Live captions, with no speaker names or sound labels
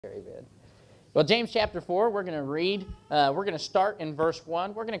Very good. Well, James chapter 4, we're going to read. We're going to start in verse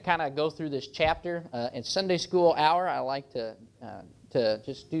 1. We're going to kind of go through this chapter. In Sunday school hour, I like to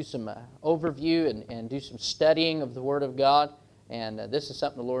just do some overview and do some studying of the Word of God. And this is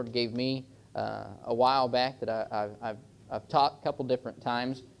something the Lord gave me a while back that I've taught a couple different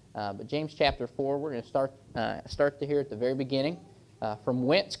times. But James chapter 4, we're going to start to here at the very beginning. From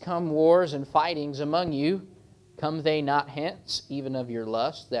whence come wars and fightings among you? Come they not hence, even of your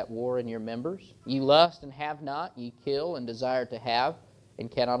lust, that war in your members? Ye lust and have not, ye kill and desire to have,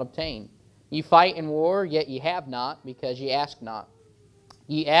 and cannot obtain. Ye fight and war, yet ye have not, because ye ask not.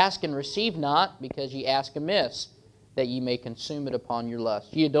 Ye ask and receive not, because ye ask amiss, that ye may consume it upon your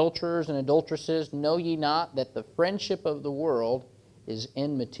lust. Ye adulterers and adulteresses, know ye not that the friendship of the world is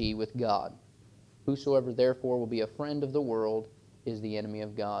enmity with God? Whosoever therefore will be a friend of the world is the enemy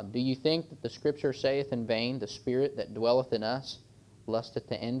of God. Do you think that the Scripture saith in vain, the Spirit that dwelleth in us lusteth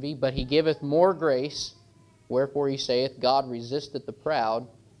to envy? But he giveth more grace, wherefore he saith, God resisteth the proud,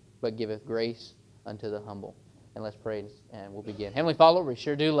 but giveth grace unto the humble. And let's pray, and we'll begin. Heavenly Father, we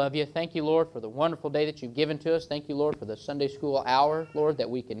sure do love you. Thank you, Lord, for the wonderful day that you've given to us. Thank you, Lord, for the Sunday school hour, Lord, that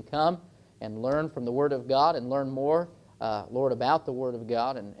we can come and learn from the Word of God and learn more, Lord, about the Word of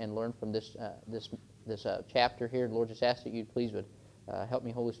God and learn from this chapter here. Lord, just ask that you please would help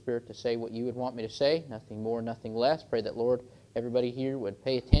me, Holy Spirit, to say what you would want me to say, nothing more, nothing less. Pray that, Lord, everybody here would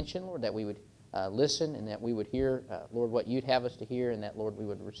pay attention, Lord, that we would listen and that we would hear, Lord, what you'd have us to hear, and that, Lord, we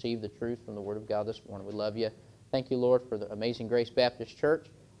would receive the truth from the Word of God this morning. We love you. Thank you, Lord, for the Amazing Grace Baptist Church,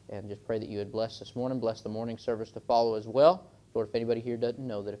 and just pray that you would bless this morning, bless the morning service to follow as well. Lord, if anybody here doesn't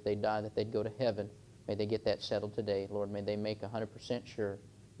know that if they die that they'd go to heaven, may they get that settled today. Lord, may they make 100% sure,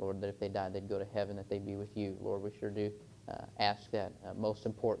 Lord, that if they died they'd go to heaven, that they'd be with you. Lord, we sure do ask that, most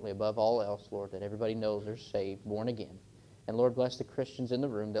importantly, above all else, Lord, that everybody knows they're saved, born again. And Lord, bless the Christians in the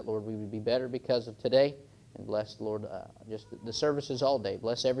room, that, Lord, we would be better because of today. And bless, Lord, just the services all day.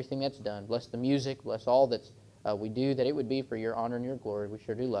 Bless everything that's done. Bless the music. Bless all that's we do, that it would be for your honor and your glory. We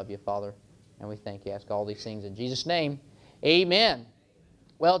sure do love you, Father, and we thank you. Ask all these things in Jesus' name. Amen.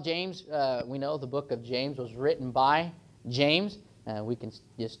 Well, James, we know the book of James was written by James. We can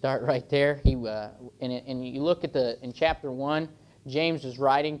just start right there. And you look at in chapter 1, James is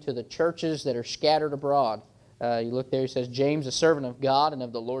writing to the churches that are scattered abroad. You look there, he says, James, a servant of God and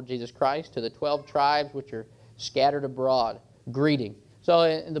of the Lord Jesus Christ, to the 12 tribes which are scattered abroad, greeting. So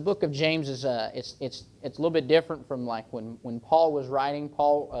in the book of James is it's a little bit different from like when Paul was writing.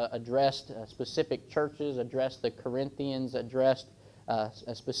 Paul addressed specific churches, addressed the Corinthians, addressed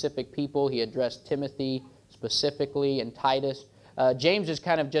specific people. He addressed Timothy specifically and Titus. James is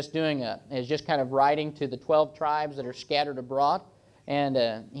kind of just writing to the 12 tribes that are scattered abroad,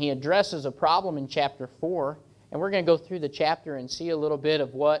 and he addresses a problem in chapter 4. And we're going to go through the chapter and see a little bit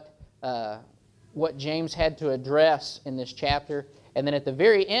of what James had to address in this chapter. And then at the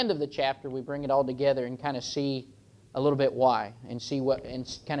very end of the chapter, we bring it all together and kind of see a little bit why, and see what,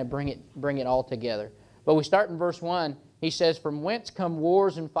 and kind of bring it all together. But we start in verse 1. He says, "From whence come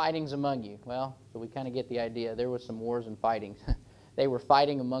wars and fightings among you?" Well, so we kind of get the idea. There was some wars and fightings. They were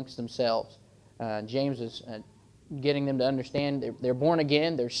fighting amongst themselves. James is getting them to understand they're born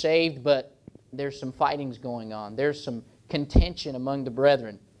again, they're saved, but there's some fightings going on. There's some contention among the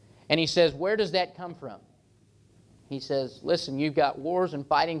brethren. And he says, where does that come from? He says, listen, you've got wars and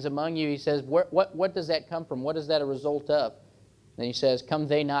fightings among you. He says, what does that come from? What is that a result of? Then he says, come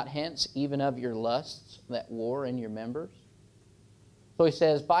they not hence, even of your lusts, that war in your members? So he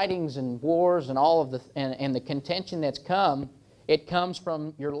says, fightings and wars and all of and the contention that's come, it comes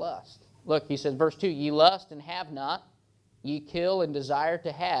from your lust. Look, he says, verse 2, ye lust and have not, ye kill and desire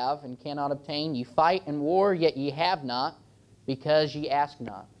to have, and cannot obtain. Ye fight and war, yet ye have not, because ye ask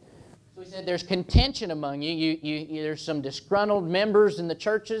not. So he said there's contention among you. There's some disgruntled members in the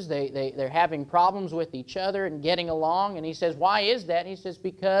churches. They're having problems with each other and getting along. And he says, why is that? He says,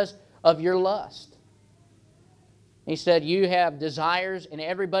 because of your lust. He said, you have desires and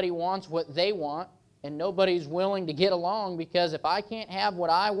everybody wants what they want, and nobody's willing to get along, because if I can't have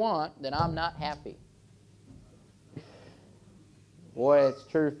what I want, then I'm not happy. Boy, it's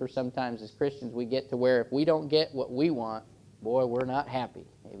true for sometimes as Christians. We get to where if we don't get what we want, boy, we're not happy.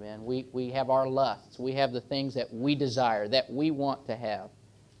 Amen. We have our lusts. We have the things that we desire, that we want to have.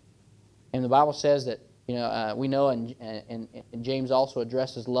 And the Bible says that, we know, and James also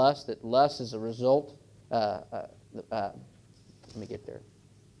addresses lust, that lust is a result. Let me get there.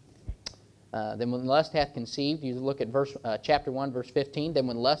 Then when lust hath conceived, you look at chapter 1, verse 15, then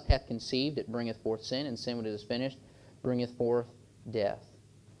when lust hath conceived, it bringeth forth sin, and sin when it is finished, bringeth forth death.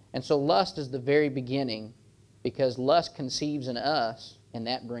 And so lust is the very beginning, because lust conceives in us and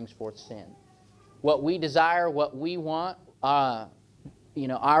that brings forth sin. What we desire, what we want, our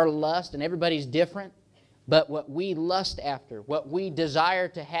lust, and everybody's different, but what we lust after, what we desire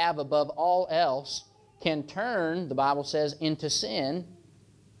to have above all else, can turn, the Bible says, into sin,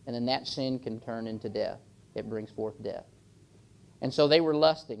 and then that sin can turn into death. It brings forth death. And so they were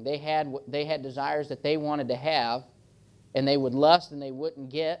lusting. They had desires that they wanted to have, and they would lust and they wouldn't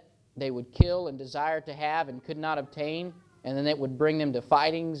get. They would kill and desire to have and could not obtain, and then it would bring them to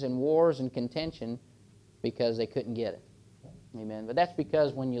fightings and wars and contention because they couldn't get it. Amen. But that's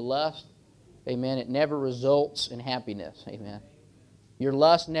because when you lust, amen, it never results in happiness. Amen. Your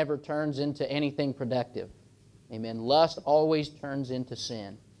lust never turns into anything productive. Amen. Lust always turns into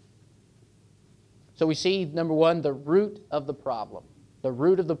sin. So we see, number one, the root of the problem. The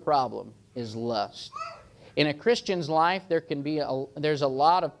root of the problem is lust. In a Christian's life, there's a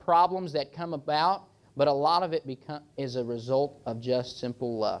lot of problems that come about, but a lot of it is a result of just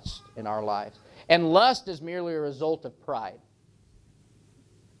simple lust in our lives. And lust is merely a result of pride.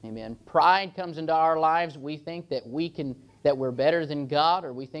 Amen. Pride comes into our lives. We think that we're better than God,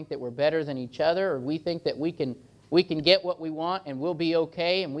 or we think that we're better than each other, or we think that we can get what we want and we'll be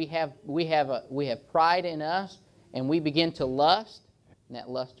okay, and we have pride in us, and we begin to lust, and that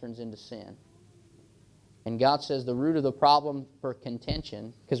lust turns into sin. And God says the root of the problem for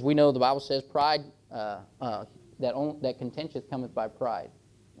contention, because we know the Bible says pride, that contention cometh by pride.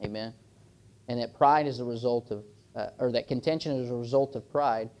 Amen. And that pride is a result of, that contention is a result of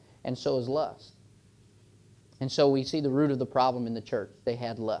pride, and so is lust. And so we see the root of the problem in the church. They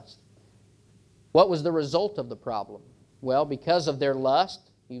had lust. What was the result of the problem? Well, because of their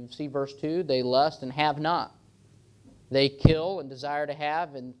lust, you see verse 2, they lust and have not. They kill and desire to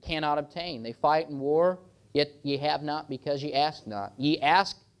have and cannot obtain. They fight in war, yet ye have not because ye ask not. Ye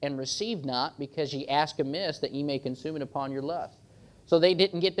ask and receive not because ye ask amiss, that ye may consume it upon your lust. So they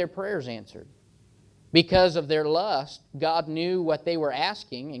didn't get their prayers answered. Because of their lust, God knew what they were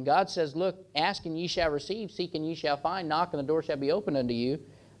asking, and God says, look, ask and ye shall receive, seek and ye shall find, knock and the door shall be opened unto you.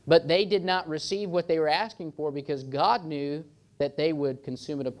 But they did not receive what they were asking for because God knew that they would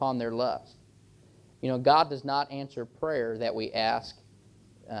consume it upon their lust. You know, God does not answer prayer that we ask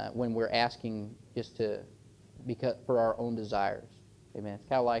when we're asking just for our own desires. Amen. It's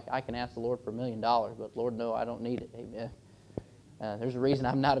kind of like I can ask the Lord for $1 million, but Lord, no, I don't need it. Amen. There's a reason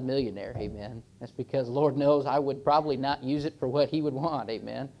I'm not a millionaire. Amen. That's because Lord knows I would probably not use it for what He would want.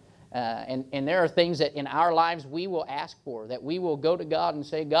 Amen. And there are things that in our lives we will ask for, that we will go to God and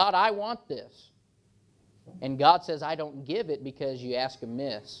say, God, I want this. And God says, I don't give it because you ask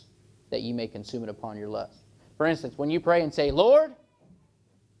amiss, that you may consume it upon your lust. For instance, when you pray and say, Lord,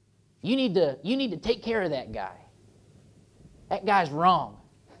 you need to take care of that guy. That guy's wrong.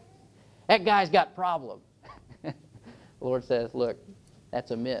 That guy's got problems. The Lord says, look,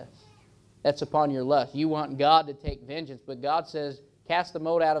 that's amiss. That's upon your lust. You want God to take vengeance, but God says, cast the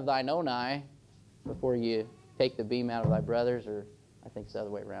mote out of thine own eye before you take the beam out of thy brother's. Or I think it's the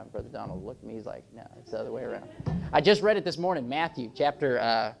other way around. Brother Donald looked at me. He's like, no, it's the other way around. I just read it this morning, Matthew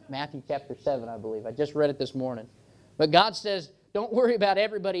chapter 7, I believe. I just read it this morning. But God says, don't worry about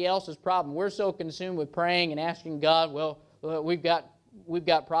everybody else's problem. We're so consumed with praying and asking God, well, we've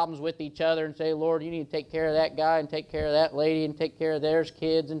got problems with each other, and say, Lord, you need to take care of that guy and take care of that lady and take care of their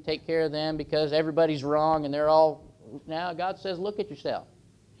kids and take care of them because everybody's wrong and they're all... Now God says, look at yourself.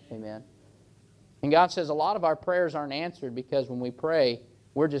 Amen. And God says a lot of our prayers aren't answered because when we pray,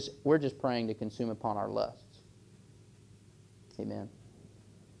 we're just praying to consume upon our lusts. Amen.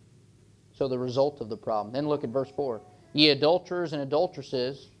 So the result of the problem. Then look at verse 4. Ye adulterers and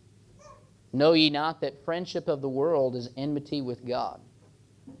adulteresses, know ye not that friendship of the world is enmity with God?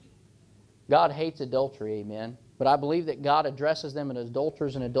 God hates adultery, amen. But I believe that God addresses them as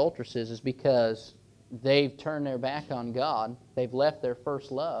adulterers and adulteresses is because they've turned their back on God. They've left their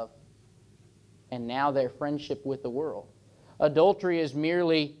first love. And now their friendship with the world. Adultery is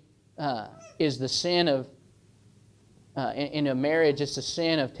merely, is the sin of, in a marriage, it's the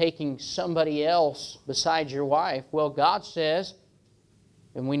sin of taking somebody else besides your wife. Well, God says,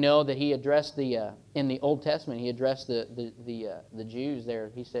 and we know that He addressed in the Old Testament, He addressed the Jews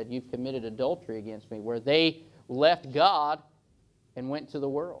there. He said, you've committed adultery against me, where they left God and went to the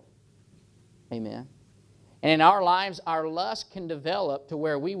world. Amen. And in our lives, our lust can develop to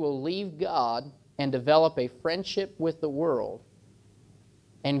where we will leave God and develop a friendship with the world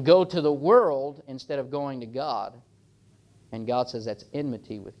and go to the world instead of going to God. And God says that's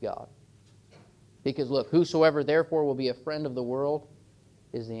enmity with God. Because look, whosoever therefore will be a friend of the world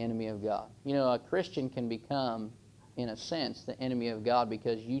is the enemy of God. You know, a Christian can become, in a sense, the enemy of God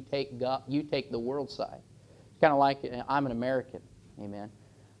because you take the world side. It's kind of like I'm an American. Amen.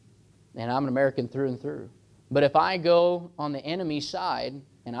 And I'm an American through and through. But if I go on the enemy's side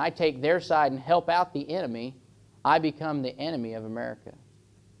and I take their side and help out the enemy, I become the enemy of America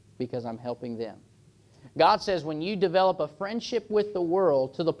because I'm helping them. God says when you develop a friendship with the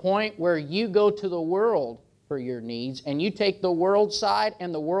world to the point where you go to the world for your needs and you take the world's side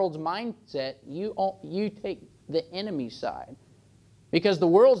and the world's mindset, you take the enemy's side. Because the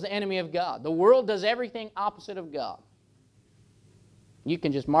world's the enemy of God. The world does everything opposite of God. You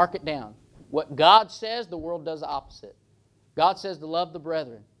can just mark it down. What God says, the world does the opposite. God says to love the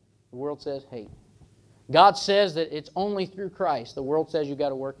brethren. The world says hate. God says that it's only through Christ. The world says you've got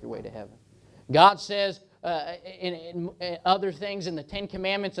to work your way to heaven. God says in other things in the Ten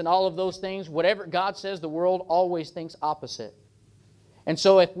Commandments and all of those things, whatever God says, the world always thinks opposite. And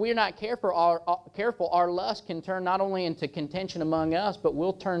so if we're not careful, our lust can turn not only into contention among us, but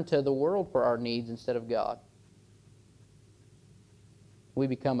we'll turn to the world for our needs instead of God. We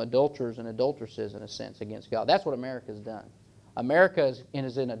become adulterers and adulteresses in a sense against God. That's what America's done. America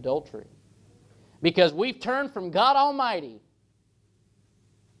is in adultery. Because we've turned from God Almighty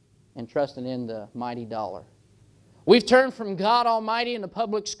and trusting in the mighty dollar. We've turned from God Almighty in the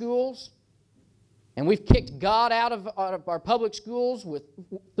public schools, and we've kicked God out of our public schools,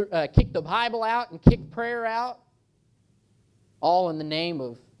 kicked the Bible out and kicked prayer out, all in the name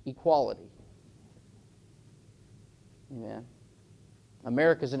of equality. Amen.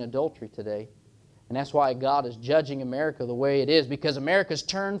 America's in adultery today, and that's why God is judging America the way it is, because America's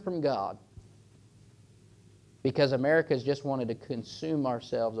turned from God. Because America's just wanted to consume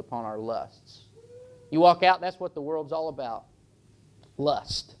ourselves upon our lusts. You walk out, that's what the world's all about.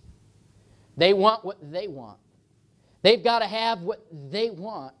 Lust. They want what they want. They've got to have what they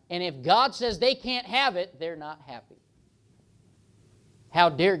want. And if God says they can't have it, they're not happy. How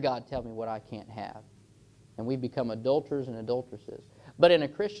dare God tell me what I can't have? And we become adulterers and adulteresses. But in a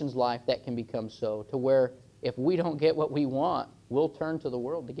Christian's life, that can become so, to where if we don't get what we want, we'll turn to the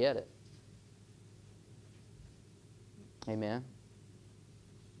world to get it. Amen.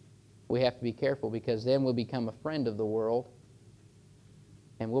 We have to be careful, because then we'll become a friend of the world,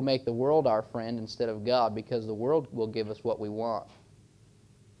 and we'll make the world our friend instead of God, because the world will give us what we want.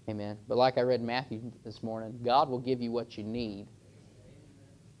 Amen. But like I read in Matthew this morning, God will give you what you need.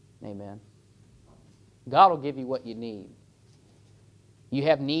 Amen. God will give you what you need. You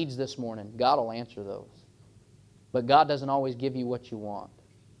have needs this morning. God will answer those. But God doesn't always give you what you want.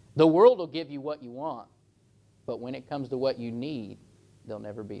 The world will give you what you want. But when it comes to what you need, they'll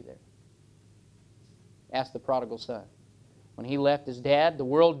never be there. Ask the prodigal son. When he left his dad, the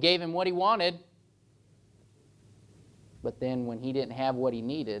world gave him what he wanted. But then when he didn't have what he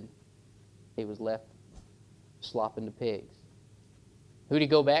needed, he was left slopping to pigs. Who did he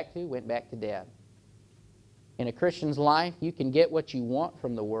go back to? Went back to dad. In a Christian's life, you can get what you want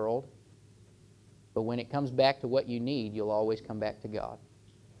from the world, but when it comes back to what you need, you'll always come back to God.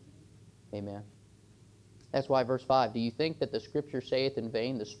 Amen. That's why verse 5, do you think that the Scripture saith in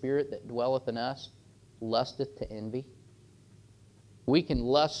vain, the Spirit that dwelleth in us lusteth to envy? We can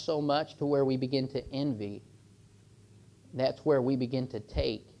lust so much to where we begin to envy. That's where we begin to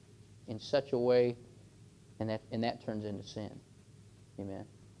take in such a way, and that turns into sin. Amen.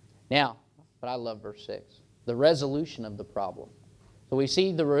 Now, but I love verse 6. The resolution of the problem. So we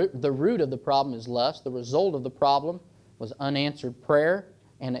see the root of the problem is lust. The result of the problem was unanswered prayer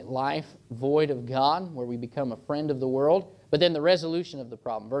and a life void of God, where we become a friend of the world. But then the resolution of the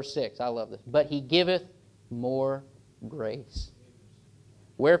problem. Verse 6, I love this. But He giveth more grace.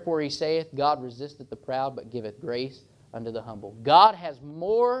 Wherefore He saith, God resisteth the proud, but giveth grace unto the humble. God has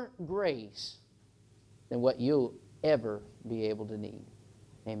more grace than what you'll ever be able to need.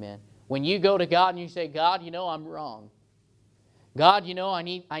 Amen. When you go to God and you say, God, you know I'm wrong. God, you know I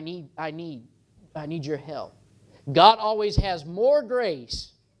need your help. God always has more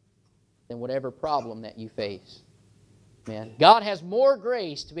grace than whatever problem that you face. Amen. God has more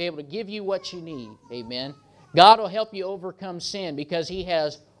grace to be able to give you what you need. Amen. God will help you overcome sin because He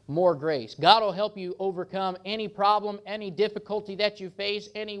has more grace. God will help you overcome any problem, any difficulty that you face,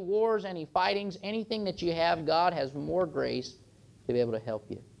 any wars, any fightings, anything that you have. God has more grace to be able to help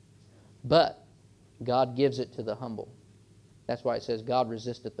you. But God gives it to the humble. That's why it says God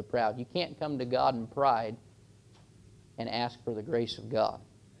resisteth the proud. You can't come to God in pride and ask for the grace of God.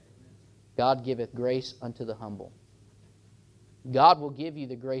 God giveth grace unto the humble. God will give you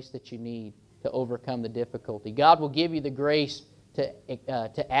the grace that you need to overcome the difficulty. God will give you the grace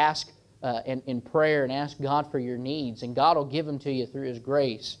to ask in prayer and ask God for your needs. And God will give them to you through His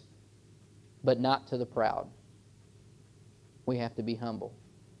grace, but not to the proud. We have to be humble.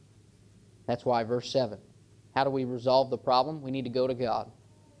 That's why verse 7, How do we resolve the problem? We need to go to God.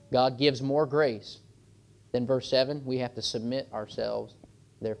 God gives more grace. Then verse 7, we have to submit ourselves,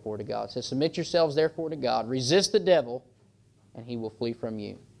 therefore, to God. It says, submit yourselves, therefore, to God. Resist the devil, and he will flee from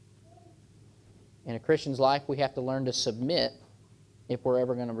you. In a Christian's life, we have to learn to submit if we're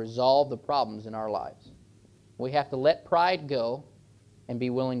ever going to resolve the problems in our lives. We have to let pride go and be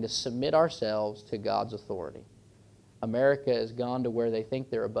willing to submit ourselves to God's authority. America has gone to where they think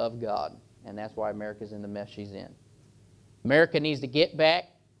they're above God, and that's why America's in the mess she's in. America needs to get back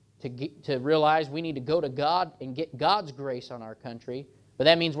to realize we need to go to God and get God's grace on our country, but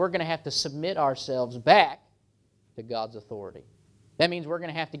that means we're going to have to submit ourselves back to God's authority. That means we're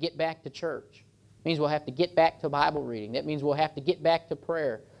going to have to get back to church. It means we'll have to get back to Bible reading. That means we'll have to get back to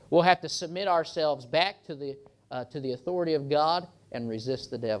prayer. We'll have to submit ourselves back to the authority of God and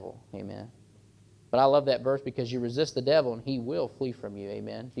resist the devil. Amen. But I love that verse because you resist the devil and he will flee from you.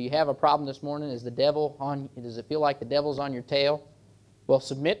 Amen. Do you have a problem this morning? Does it feel like the devil's on your tail? Well,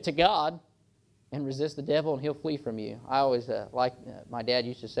 submit to God and resist the devil and he'll flee from you. I always like my dad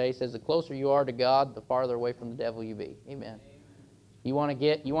used to say, he says, the closer you are to God, the farther away from the devil you be. Amen. You want to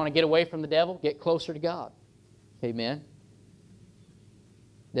get away from the devil? Get closer to God. Amen.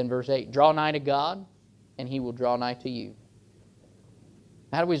 Then verse 8, draw nigh to God and he will draw nigh to you.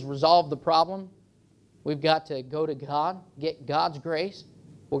 How do we resolve the problem? We've got to go to God, get God's grace.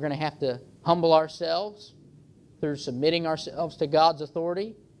 We're going to have to humble ourselves through submitting ourselves to God's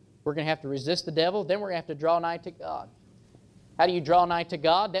authority. We're going to have to resist the devil. Then we're going to have to draw nigh to God. How do you draw nigh to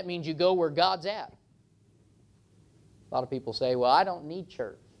God? That means you go where God's at. A lot of people say, well, I don't need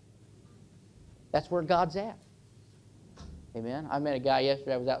church. That's where God's at. Amen. I met a guy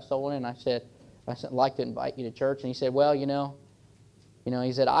yesterday. I was out souling, and I said, I'd like to invite you to church. And he said, well,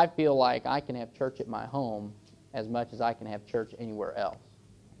 he said, I feel like I can have church at my home as much as I can have church anywhere else.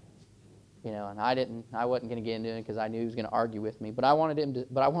 And I wasn't going to get into it because I knew he was going to argue with me. But I wanted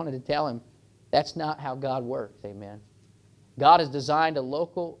to tell him that's not how God works. Amen. God has designed a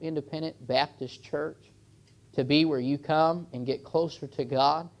local independent Baptist church to be where you come and get closer to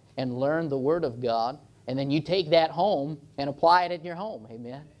God and learn the Word of God, and then you take that home and apply it in your home.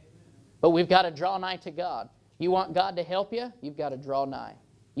 Amen. But we've got to draw nigh to God. You want God to help you? You've got to draw nigh.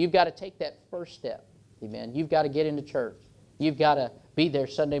 You've got to take that first step. Amen. You've got to get into church. You've got to be there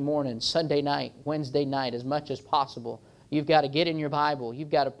Sunday morning, Sunday night, Wednesday night as much as possible. You've got to get in your Bible. You've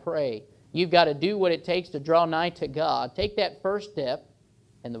got to pray. You've got to do what it takes to draw nigh to God. Take that first step,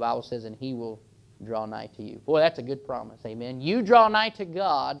 and the Bible says, and He will draw nigh to you. Boy, that's a good promise. Amen. You draw nigh to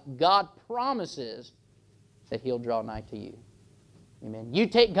God, God promises that He'll draw nigh to you. Amen. You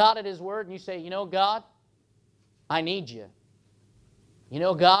take God at His word and you say, God, I need you.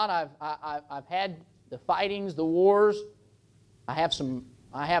 God, I've had the fightings, the wars. I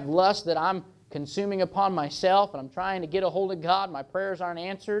have lust that I'm consuming upon myself, and I'm trying to get a hold of God. My prayers aren't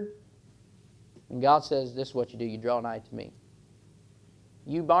answered. And God says, this is what you do. You draw nigh to me.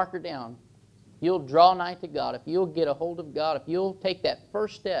 You mark her down. You'll draw nigh to God. If you'll get a hold of God, if you'll take that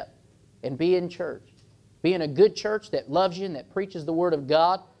first step and be in church, be in a good church that loves you and that preaches the Word of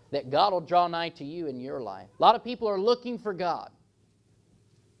God, that God will draw nigh to you in your life. A lot of people are looking for God.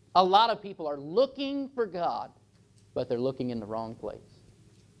 A lot of people are looking for God, but they're looking in the wrong place.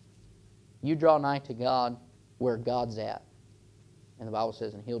 You draw nigh to God where God's at. And the Bible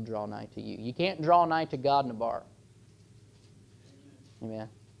says, and He'll draw nigh to you. You can't draw nigh to God in a bar. Amen.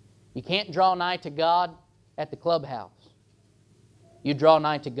 You can't draw nigh to God at the clubhouse. You draw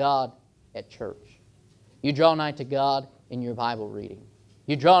nigh to God at church. You draw nigh to God in your Bible reading.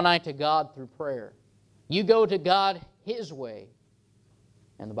 You draw nigh to God through prayer. You go to God His way.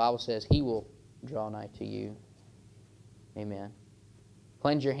 And the Bible says He will draw nigh to you. Amen.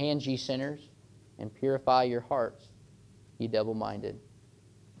 Cleanse your hands, ye sinners, and purify your hearts, ye double-minded.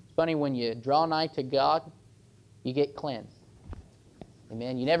 It's funny, when you draw nigh to God, you get cleansed.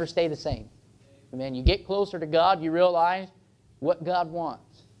 Amen. You never stay the same. Amen. You get closer to God, you realize what God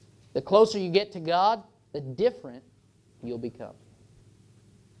wants. The closer you get to God, the different you'll become.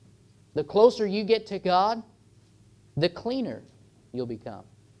 The closer you get to God, the cleaner you'll become.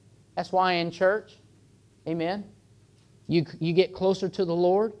 That's why in church, amen, you get closer to the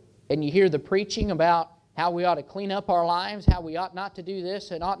Lord and you hear the preaching about how we ought to clean up our lives, how we ought not to do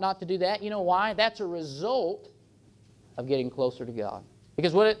this and ought not to do that. You know why? That's a result of getting closer to God.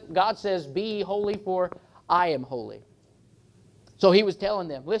 Because God says, be ye holy, for I am holy. So He was telling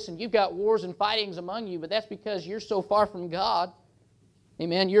them, listen, you've got wars and fightings among you, but that's because you're so far from God.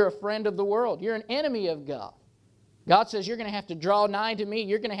 Amen. You're a friend of the world. You're an enemy of God. God says you're going to have to draw nigh to me.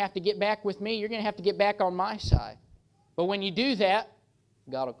 You're going to have to get back with me. You're going to have to get back on my side. But when you do that,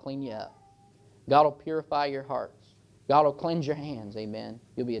 God will clean you up. God will purify your hearts. God will cleanse your hands. Amen.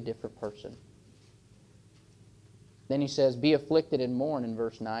 You'll be a different person. Then he says, be afflicted and mourn in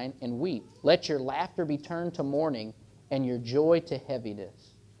verse 9, and weep. Let your laughter be turned to mourning and your joy to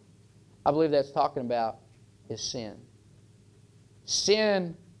heaviness. I believe that's talking about his sin.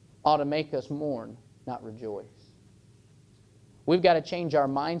 Sin ought to make us mourn, not rejoice. We've got to change our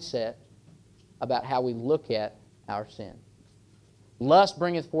mindset about how we look at our sin. Lust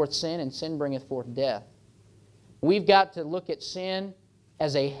bringeth forth sin, and sin bringeth forth death. We've got to look at sin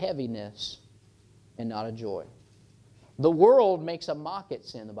as a heaviness and not a joy. The world makes a mock at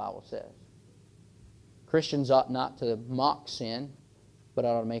sin, the Bible says. Christians ought not to mock sin, but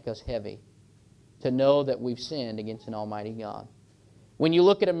ought to make us heavy, to know that we've sinned against an almighty God. When you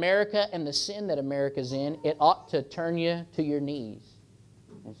look at America and the sin that America's in, it ought to turn you to your knees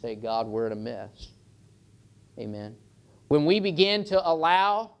and say, God, we're in a mess. Amen. When we begin to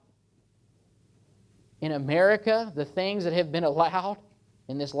allow in America the things that have been allowed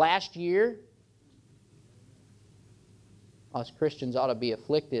in this last year, us Christians ought to be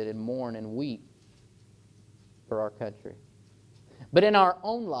afflicted and mourn and weep for our country. But in our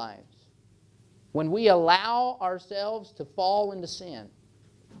own lives, when we allow ourselves to fall into sin,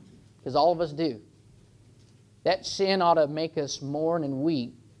 because all of us do, that sin ought to make us mourn and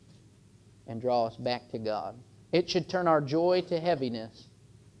weep and draw us back to God. It should turn our joy to heaviness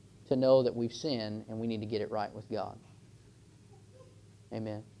to know that we've sinned and we need to get it right with God.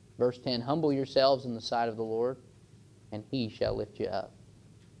 Amen. Verse 10, humble yourselves in the sight of the Lord, and He shall lift you up.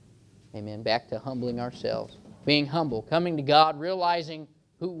 Amen. Back to humbling ourselves. Being humble, coming to God, realizing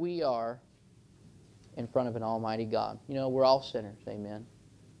who we are in front of an almighty God. You know, we're all sinners. Amen.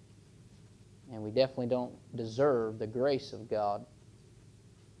 And we definitely don't deserve the grace of God.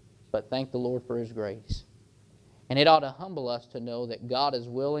 But thank the Lord for His grace. And it ought to humble us to know that God is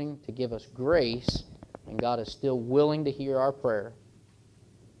willing to give us grace, and God is still willing to hear our prayer,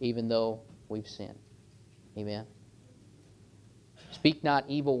 even though we've sinned. Amen. Speak not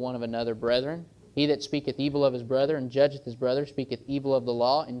evil one of another, brethren. He that speaketh evil of his brother and judgeth his brother speaketh evil of the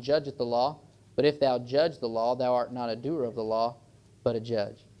law and judgeth the law. But if thou judge the law, thou art not a doer of the law, but a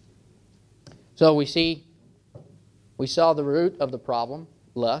judge. So we saw the root of the problem,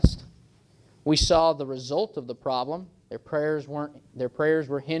 lust. We saw the result of the problem. Their prayers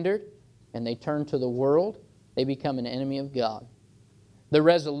were hindered, and they turned to the world. They become an enemy of God. The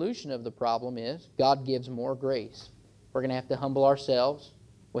resolution of the problem is God gives more grace. We're going to have to humble ourselves.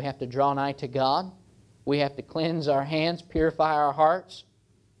 We have to draw nigh to God. We have to cleanse our hands, purify our hearts.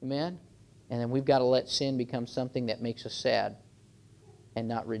 Amen? And then we've got to let sin become something that makes us sad and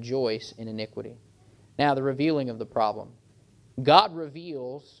not rejoice in iniquity. Now, the revealing of the problem. God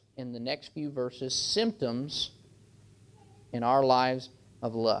reveals in the next few verses symptoms in our lives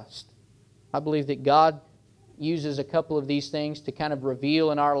of lust. I believe that God uses a couple of these things to kind of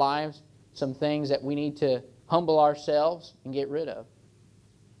reveal in our lives some things that we need to humble ourselves and get rid of.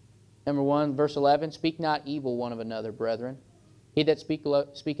 Number 1, verse 11, speak not evil one of another, brethren. He that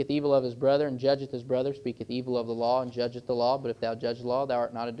speaketh evil of his brother and judgeth his brother speaketh evil of the law and judgeth the law. But if thou judge the law, thou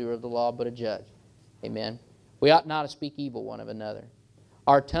art not a doer of the law, but a judge. Amen. We ought not to speak evil one of another.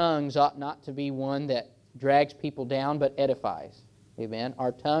 Our tongues ought not to be one that drags people down, but edifies. Amen.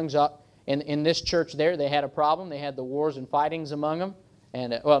 Our tongues ought... In this church there, they had a problem. They had the wars and fightings among them.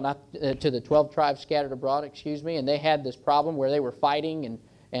 And, not to the 12 tribes scattered abroad, and they had this problem where they were fighting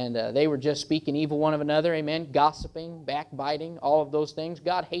and they were just speaking evil one of another, amen, gossiping, backbiting, all of those things.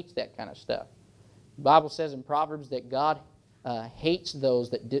 God hates that kind of stuff. The Bible says in Proverbs that God hates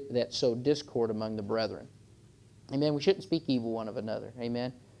those that sow discord among the brethren. Amen. We shouldn't speak evil one of another.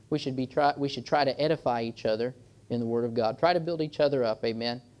 Amen. We should try to edify each other in the Word of God. Try to build each other up.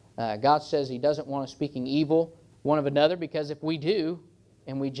 Amen. God says He doesn't want us speaking evil one of another, because if we do,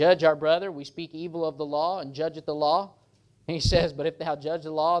 and we judge our brother, we speak evil of the law and judgeth the law. And He says, but if thou judge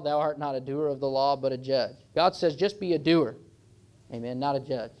the law, thou art not a doer of the law, but a judge. God says, just be a doer. Amen. Not a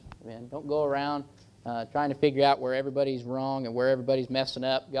judge. Amen. Don't go around trying to figure out where everybody's wrong and where everybody's messing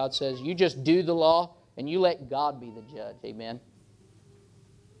up. God says, you just do the law and you let God be the judge. Amen.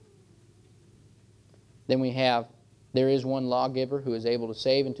 Then we have, there is one lawgiver who is able to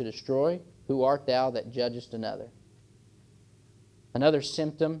save and to destroy. Who art thou that judgest another? Another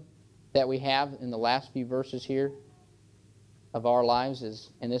symptom that we have in the last few verses here of our lives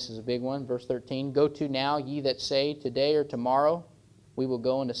is, and this is a big one, verse 13, go to now, ye that say, today or tomorrow we will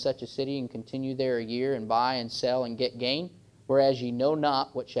go into such a city and continue there a year and buy and sell and get gain, whereas ye know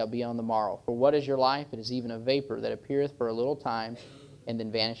not what shall be on the morrow. For what is your life? It is even a vapor that appeareth for a little time and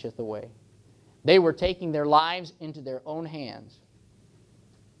then vanisheth away. They were taking their lives into their own hands.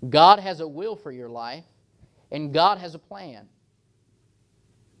 God has a will for your life, and God has a plan.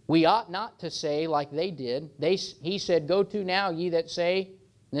 We ought not to say like they did. He said, "Go to now, ye that say,"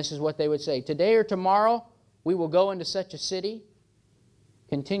 and this is what they would say, "Today or tomorrow we will go into such a city,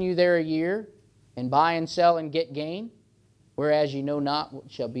 continue there a year, and buy and sell and get gain, whereas ye know not what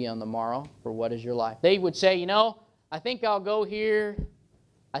shall be on the morrow, for what is your life." They would say, I think I'll go here,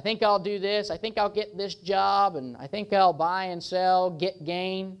 I think I'll do this, I think I'll get this job, and I think I'll buy and sell, get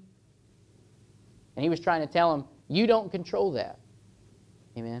gain. And he was trying to tell them, you don't control that.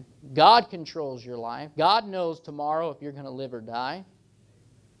 Amen. God controls your life. God knows tomorrow if you're going to live or die.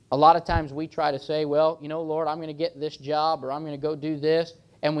 A lot of times we try to say, well, Lord, I'm going to get this job, or I'm going to go do this,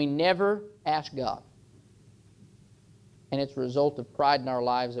 and we never ask God. And it's a result of pride in our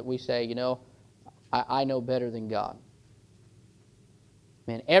lives that we say, I know better than God.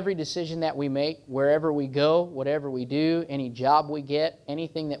 Man, every decision that we make, wherever we go, whatever we do, any job we get,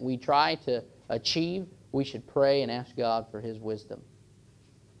 anything that we try to achieve, we should pray and ask God for His wisdom.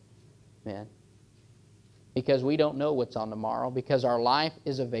 Man. Because we don't know what's on tomorrow, because our life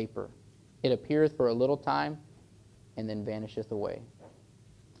is a vapor. It appeareth for a little time and then vanisheth away.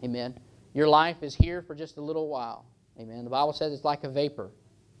 Amen. Your life is here for just a little while. Amen. The Bible says it's like a vapor.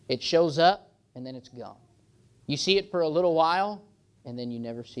 It shows up and then it's gone. You see it for a little while and then you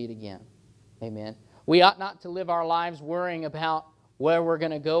never see it again. Amen. We ought not to live our lives worrying about where we're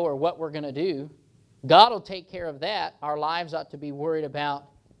going to go or what we're going to do. God will take care of that. Our lives ought to be worried about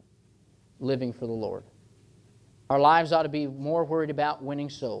living for the Lord. Our lives ought to be more worried about winning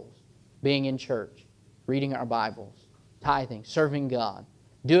souls, being in church, reading our Bibles, tithing, serving God,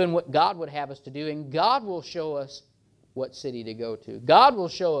 doing what God would have us to do, and God will show us what city to go to. God will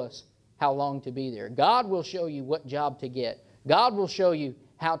show us how long to be there. God will show you what job to get. God will show you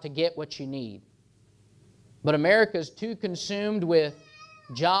how to get what you need. But America's too consumed with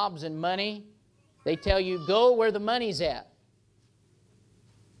jobs and money. They tell you, go where the money's at,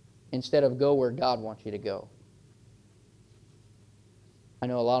 instead of go where God wants you to go. I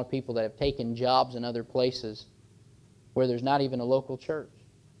know a lot of people that have taken jobs in other places where there's not even a local church.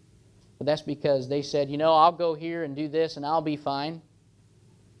 But that's because they said, I'll go here and do this and I'll be fine.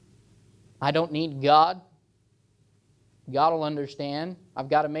 I don't need God. God will understand. I've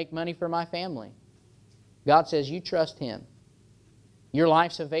got to make money for my family. God says, you trust Him. Your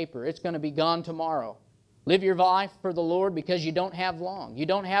life's a vapor. It's going to be gone tomorrow. Live your life for the Lord, because you don't have long. You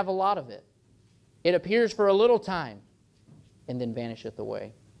don't have a lot of it. It appears for a little time and then vanisheth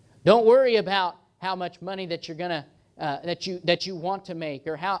away. Don't worry about how much money that you're going to that you want to make,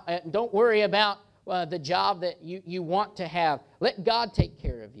 or how. Don't worry about the job that you want to have. Let God take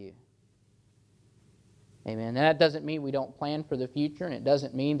care of you. Amen. And that doesn't mean we don't plan for the future, and it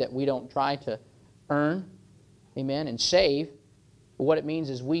doesn't mean that we don't try to earn, amen, and save. But what it means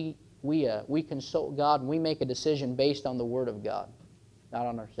is we consult God and we make a decision based on the Word of God, not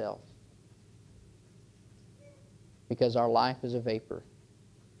on ourselves. Because our life is a vapor.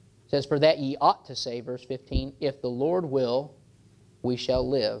 It says, "For that ye ought to say," verse 15, "if the Lord will, we shall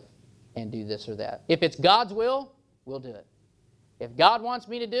live and do this or that." If it's God's will, we'll do it. If God wants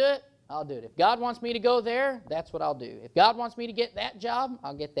me to do it, I'll do it. If God wants me to go there, that's what I'll do. If God wants me to get that job,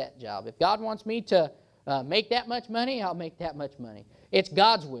 I'll get that job. If God wants me to make that much money, I'll make that much money. It's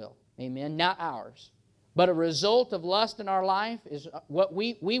God's will, amen, not ours. But a result of lust in our life is what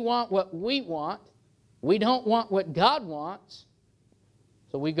we want what we want. We don't want what God wants,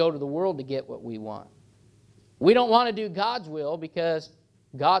 so we go to the world to get what we want. We don't want to do God's will, because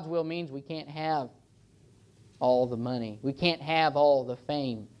God's will means we can't have all the money. We can't have all the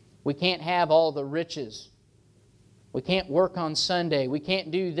fame. We can't have all the riches. We can't work on Sunday. We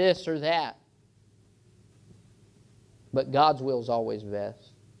can't do this or that. But God's will is always best.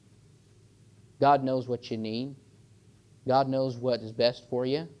 God knows what you need. God knows what is best for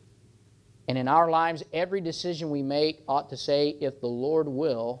you. And in our lives, every decision we make ought to say, if the Lord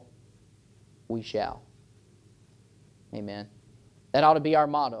will, we shall. Amen. That ought to be our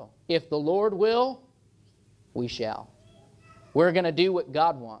motto. If the Lord will, we shall. We're going to do what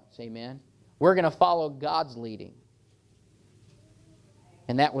God wants. Amen. We're going to follow God's leading.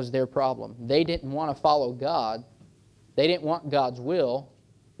 And that was their problem. They didn't want to follow God. They didn't want God's will.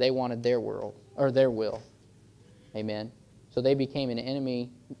 They wanted their world, or their will. Amen. So they became an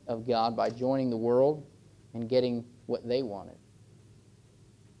enemy of God by joining the world and getting what they wanted.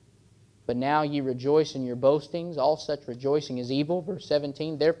 But now ye rejoice in your boastings. All such rejoicing is evil. Verse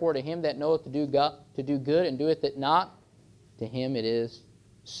 17, "Therefore to him that knoweth to do good and doeth it not, to him it is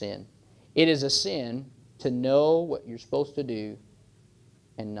sin." It is a sin to know what you're supposed to do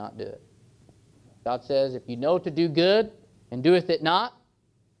and not do it. God says, if you know to do good and doeth it not,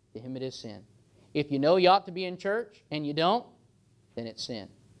 to him it is sin. If you know you ought to be in church and you don't, then it's sin.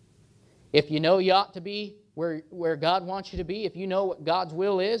 If you know you ought to be where God wants you to be, if you know what God's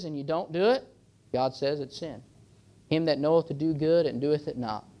will is and you don't do it, God says it's sin. Him that knoweth to do good and doeth it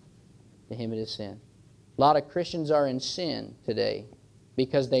not, to him it is sin. A lot of Christians are in sin today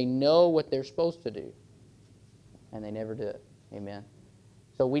because they know what they're supposed to do, and they never do it. Amen.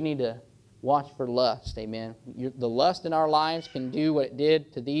 So we need to watch for lust. Amen. The lust in our lives can do what it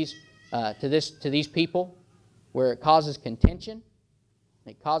did to these people, where it causes contention.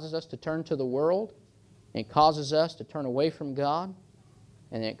 It causes us to turn to the world. It causes us to turn away from God.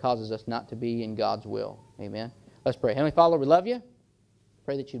 And it causes us not to be in God's will. Amen. Let's pray. Heavenly Father, Lord, we love you.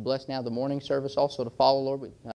 Pray that you bless now the morning service also to follow, Lord.